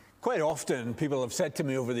Quite often, people have said to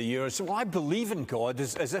me over the years, well, I believe in God,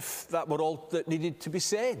 as if that were all that needed to be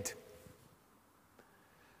said.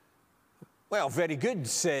 Well, very good,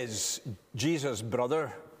 says Jesus'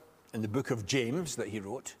 brother in the book of James that he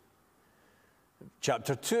wrote.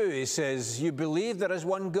 Chapter 2, he says, you believe there is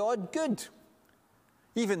one God? Good.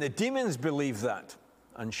 Even the demons believe that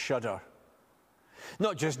and shudder.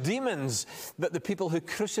 Not just demons, but the people who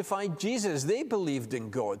crucified Jesus, they believed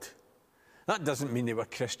in God. That doesn't mean they were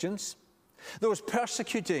Christians. Those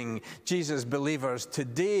persecuting Jesus believers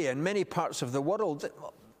today in many parts of the world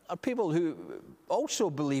are people who also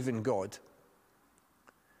believe in God.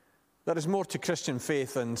 There is more to Christian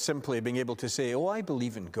faith than simply being able to say, oh, I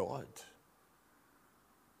believe in God.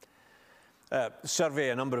 A survey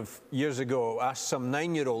a number of years ago asked some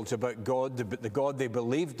 9-year-olds about God, the God they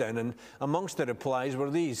believed in, and amongst the replies were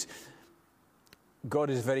these: God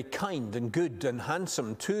is very kind and good and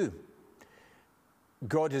handsome too.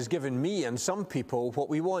 God has given me and some people what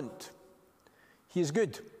we want. He is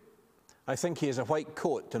good. I think he has a white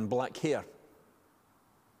coat and black hair.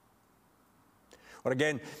 Or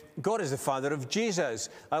again, God is the father of Jesus.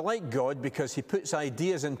 I like God because he puts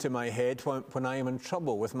ideas into my head when I am in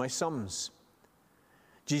trouble with my sums.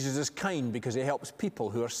 Jesus is kind because he helps people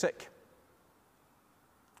who are sick.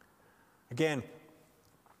 Again,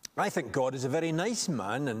 I think God is a very nice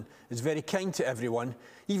man and is very kind to everyone.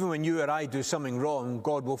 Even when you or I do something wrong,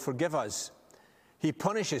 God will forgive us. He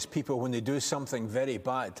punishes people when they do something very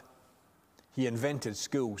bad. He invented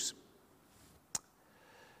schools.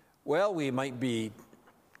 Well, we might be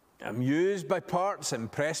amused by parts,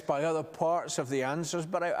 impressed by other parts of the answers,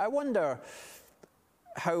 but I wonder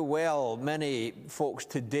how well many folks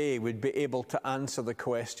today would be able to answer the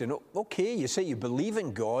question, okay, you say you believe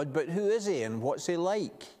in God, but who is he and what's he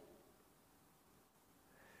like?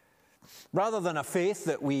 Rather than a faith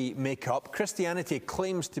that we make up, Christianity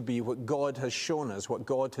claims to be what God has shown us, what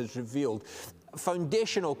God has revealed. A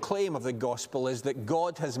foundational claim of the gospel is that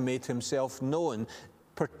God has made himself known,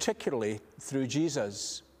 particularly through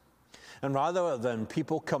Jesus. And rather than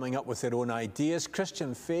people coming up with their own ideas,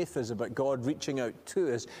 Christian faith is about God reaching out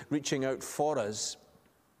to us, reaching out for us.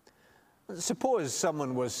 Suppose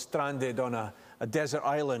someone was stranded on a desert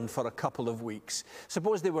island for a couple of weeks.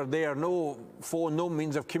 Suppose they were there, no phone, no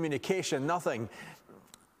means of communication, nothing.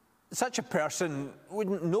 Such a person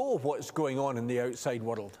wouldn't know what's going on in the outside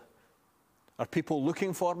world. Are people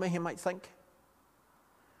looking for me, he might think?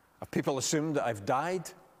 Have people assumed that I've died?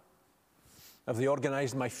 Have they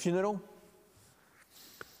organized my funeral?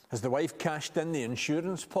 Has the wife cashed in the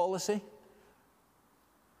insurance policy?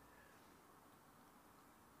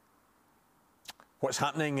 What's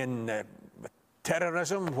happening in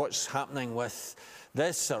terrorism? What's happening with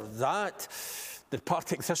this or that? Did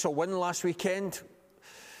Partick Thistle win last weekend?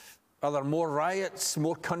 Are there more riots,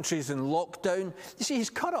 more countries in lockdown? You see,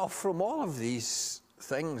 he's cut off from all of these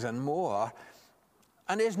things and more,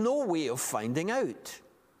 and there's no way of finding out.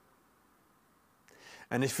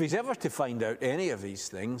 And if he's ever to find out any of these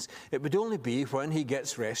things, it would only be when he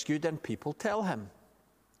gets rescued and people tell him.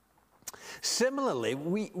 Similarly,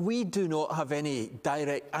 we do not have any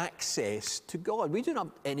direct access to God. We do not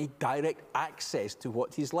have any direct access to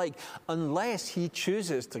what he's like unless he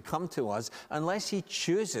chooses to come to us, unless he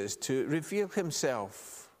chooses to reveal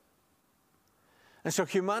himself. And so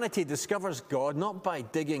humanity discovers God not by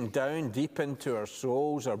digging down deep into our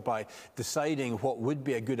souls or by deciding what would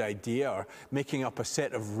be a good idea or making up a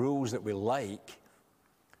set of rules that we like.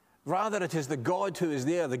 Rather, it is the God who is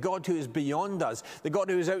there, the God who is beyond us, the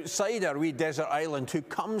God who is outside our wee desert island, who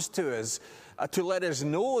comes to us to let us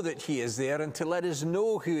know that he is there and to let us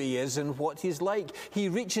know who he is and what he's like. He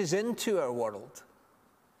reaches into our world.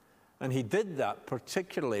 And he did that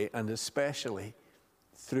particularly and especially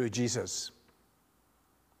through Jesus.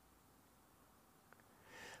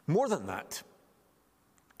 More than that,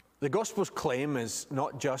 the gospel's claim is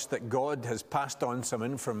not just that God has passed on some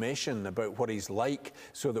information about what he's like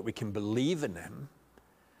so that we can believe in him,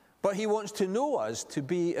 but he wants to know us, to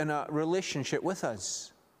be in a relationship with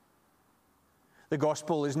us. The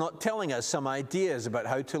gospel is not telling us some ideas about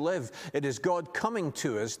how to live. It is God coming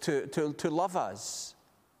to us to love us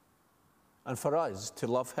and for us to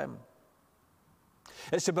love him.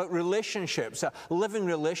 It's about relationships, a living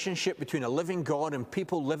relationship between a living God and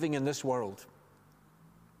people living in this world.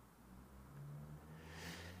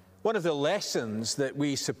 One of the lessons that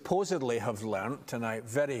we supposedly have learnt, and I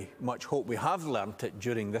very much hope we have learnt it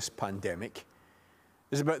during this pandemic,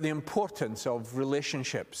 is about the importance of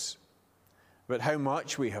relationships, about how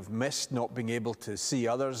much we have missed not being able to see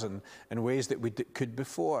others in ways that we could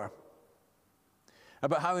before,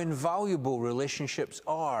 about how invaluable relationships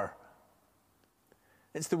are.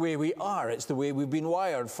 It's the way we are. It's the way we've been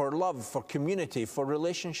wired for love, for community, for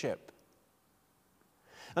relationship.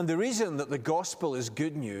 And the reason that the gospel is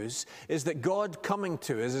good news is that God coming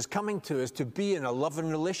to us is coming to us to be in a loving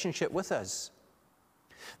relationship with us.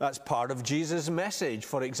 That's part of Jesus' message.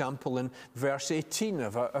 For example, in verse 18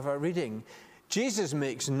 of our reading, Jesus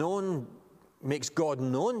makes God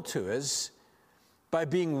known to us by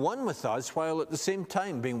being one with us while at the same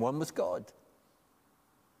time being one with God.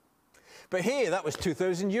 But hey, that was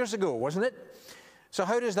 2,000 years ago, wasn't it? So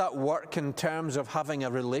how does that work in terms of having a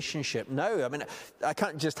relationship now? I mean, I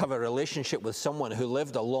can't just have a relationship with someone who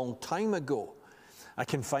lived a long time ago. I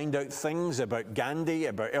can find out things about Gandhi,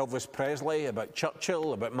 about Elvis Presley, about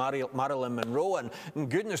Churchill, about Marilyn Monroe, and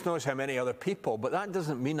goodness knows how many other people, but that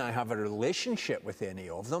doesn't mean I have a relationship with any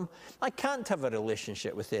of them. I can't have a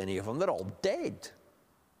relationship with any of them. They're all dead.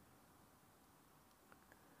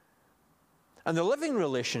 And the living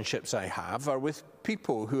relationships I have are with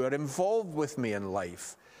people who are involved with me in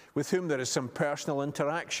life, with whom there is some personal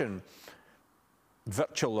interaction,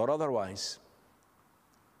 virtual or otherwise.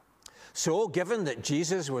 So, given that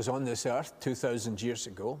Jesus was on this earth 2,000 years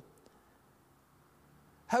ago,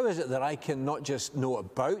 how is it that I can not just know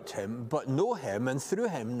about him, but know him and through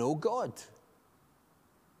him know God?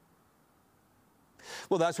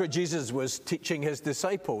 Well, that's what Jesus was teaching his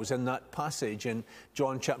disciples in that passage in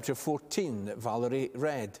John chapter 14 that Valerie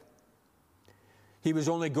read. He was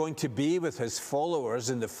only going to be with his followers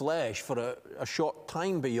in the flesh for a short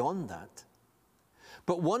time beyond that.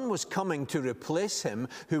 But one was coming to replace him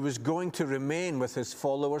who was going to remain with his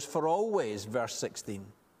followers for always, verse 16.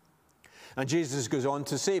 And Jesus goes on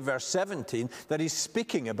to say, verse 17, that he's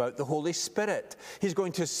speaking about the Holy Spirit. He's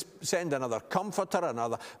going to send another comforter,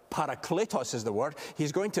 another parakletos is the word.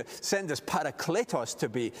 He's going to send this parakletos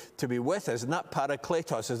to be with us, and that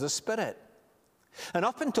parakletos is the Spirit. And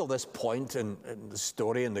up until this point in the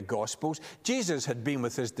story in the Gospels, Jesus had been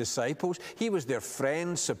with his disciples. He was their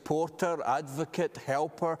friend, supporter, advocate,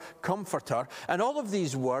 helper, comforter. And all of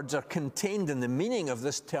these words are contained in the meaning of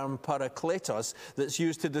this term parakletos that's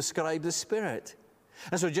used to describe the Spirit.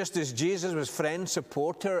 And so just as Jesus was friend,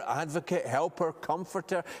 supporter, advocate, helper,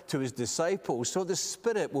 comforter to his disciples, so the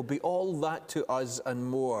Spirit will be all that to us and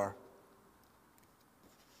more.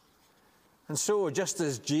 And so, just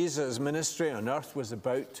as Jesus' ministry on earth was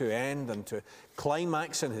about to end and to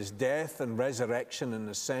climax in his death and resurrection and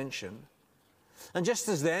ascension, and just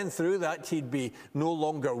as then through that he'd be no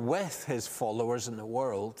longer with his followers in the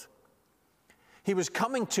world, he was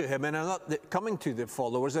coming to the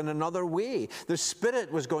followers in another way. The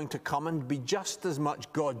Spirit was going to come and be just as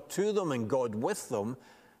much God to them and God with them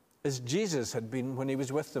as Jesus had been when he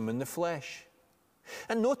was with them in the flesh.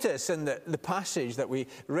 And notice in the passage that we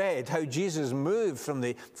read how Jesus moved from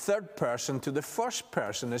the third person to the first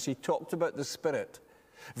person as he talked about the Spirit.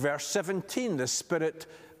 Verse 17, the Spirit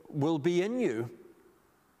will be in you.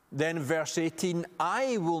 Then verse 18,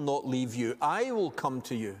 I will not leave you, I will come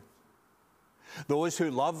to you. Those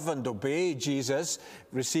who love and obey Jesus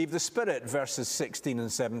receive the Spirit, verses 16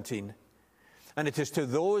 and 17. And it is to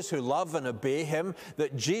those who love and obey him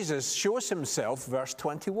that Jesus shows himself, verse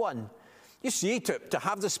 21. You see, to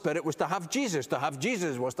have the Spirit was to have Jesus. To have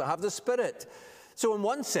Jesus was to have the Spirit. So in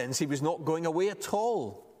one sense, he was not going away at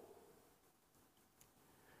all.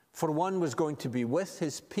 For one was going to be with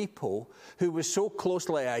his people who was so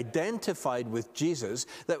closely identified with Jesus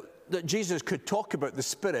that Jesus could talk about the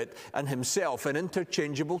Spirit and himself in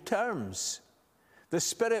interchangeable terms. The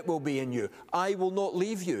Spirit will be in you. I will not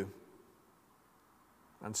leave you.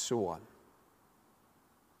 And so on.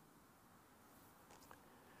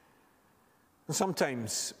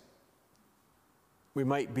 Sometimes we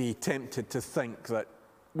might be tempted to think that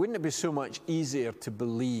wouldn't it be so much easier to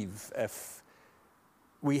believe if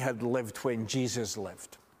we had lived when Jesus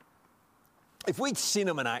lived? If we'd seen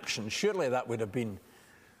him in action, surely that would have been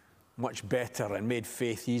much better and made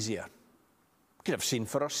faith easier. We could have seen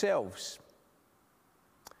for ourselves.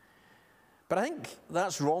 But I think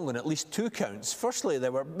that's wrong on at least two counts. Firstly,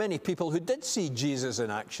 there were many people who did see Jesus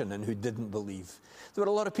in action and who didn't believe. There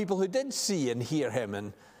were a lot of people who did see and hear him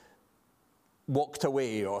and walked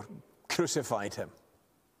away or crucified him.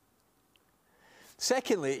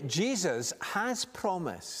 Secondly, Jesus has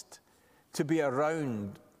promised to be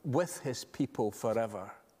around with his people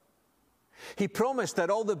forever. He promised that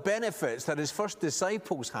all the benefits that his first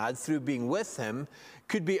disciples had through being with him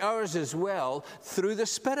could be ours as well through the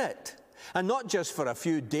Spirit. And not just for a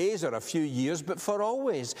few days or a few years, but for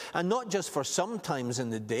always. And not just for some times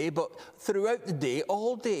in the day, but throughout the day,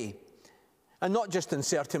 all day. And not just in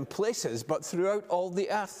certain places, but throughout all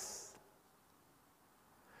the earth.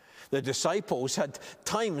 The disciples had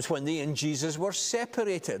times when they and Jesus were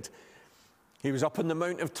separated. He was up on the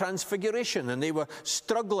Mount of Transfiguration, and they were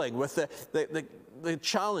struggling with the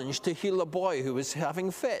challenge to heal a boy who was having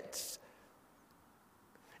fits.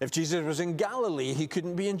 If Jesus was in Galilee, he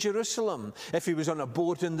couldn't be in Jerusalem. If he was on a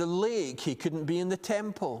boat in the lake, he couldn't be in the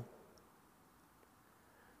temple.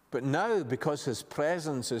 But now, because his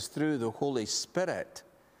presence is through the Holy Spirit,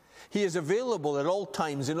 he is available at all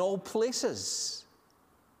times in all places.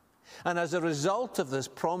 And as a result of this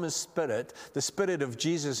promised Spirit, the Spirit of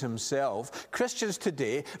Jesus himself, Christians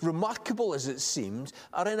today, remarkable as it seems,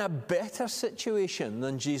 are in a better situation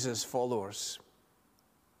than Jesus' followers.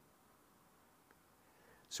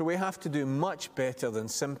 So we have to do much better than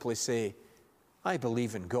simply say, I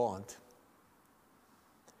believe in God.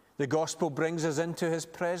 The gospel brings us into his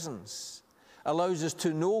presence, allows us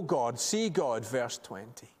to know God, see God, verse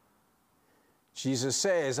 20. Jesus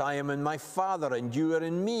says, I am in my Father, and you are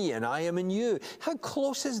in me, and I am in you. How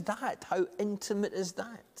close is that? How intimate is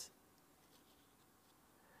that?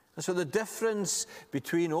 And so the difference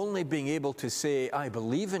between only being able to say, I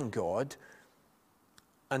believe in God,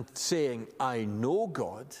 and saying, I know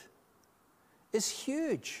God, is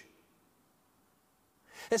huge.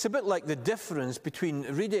 It's a bit like the difference between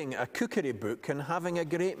reading a cookery book and having a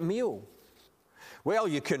great meal. Well,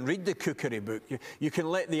 you can read the cookery book. You can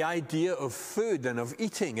let the idea of food and of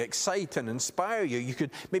eating excite and inspire you. You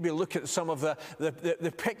could maybe look at some of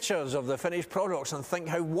the pictures of the finished products and think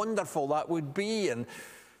how wonderful that would be.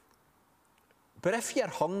 But if you're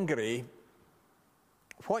hungry,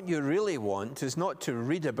 what you really want is not to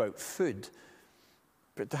read about food,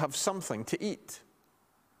 but to have something to eat.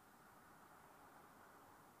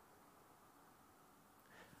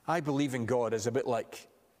 I believe in God is a bit like,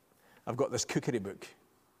 I've got this cookery book.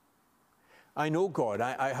 I know God.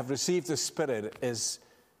 I have received the Spirit is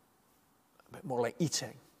a bit more like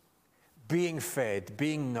eating, being fed,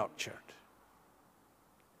 being nurtured.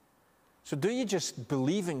 So do you just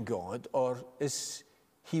believe in God, or is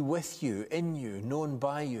he with you, in you, known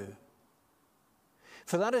by you?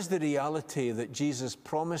 For that is the reality that Jesus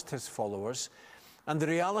promised his followers, and the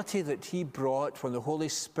reality that he brought when the Holy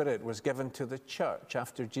Spirit was given to the church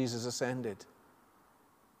after Jesus ascended.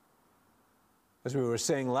 As we were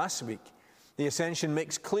saying last week, the ascension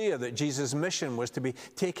makes clear that Jesus' mission was to be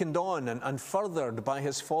taken on and furthered by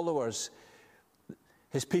his followers.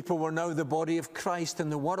 His people were now the body of Christ in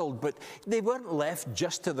the world, but they weren't left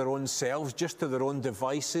just to their own selves, just to their own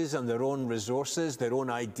devices and their own resources, their own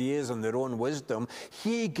ideas and their own wisdom.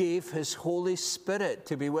 He gave his Holy Spirit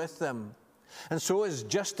to be with them. And so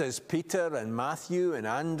just as Peter and Matthew and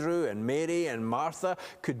Andrew and Mary and Martha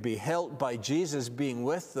could be helped by Jesus being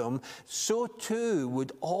with them, so too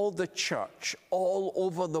would all the church all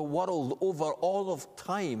over the world, over all of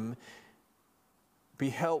time, be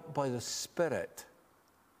helped by the Spirit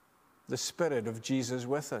of Jesus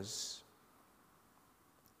with us.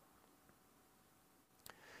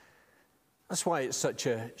 That's why it's such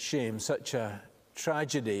a shame, such a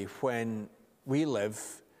tragedy when we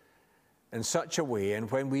live in such a way, and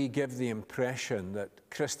when we give the impression that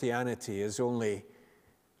Christianity is only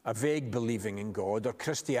a vague believing in God, or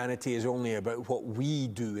Christianity is only about what we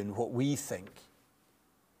do and what we think.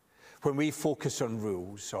 When we focus on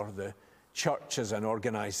rules, or the church as an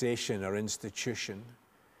organization or institution,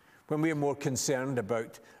 when we are more concerned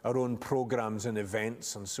about our own programs and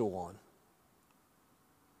events and so on.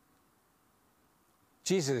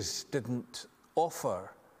 Jesus didn't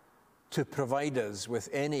offer to provide us with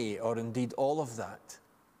any, or indeed all of that.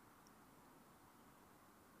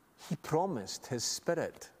 He promised his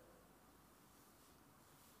Spirit.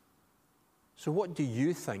 So what do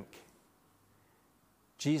you think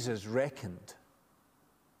Jesus reckoned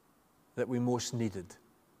that we most needed?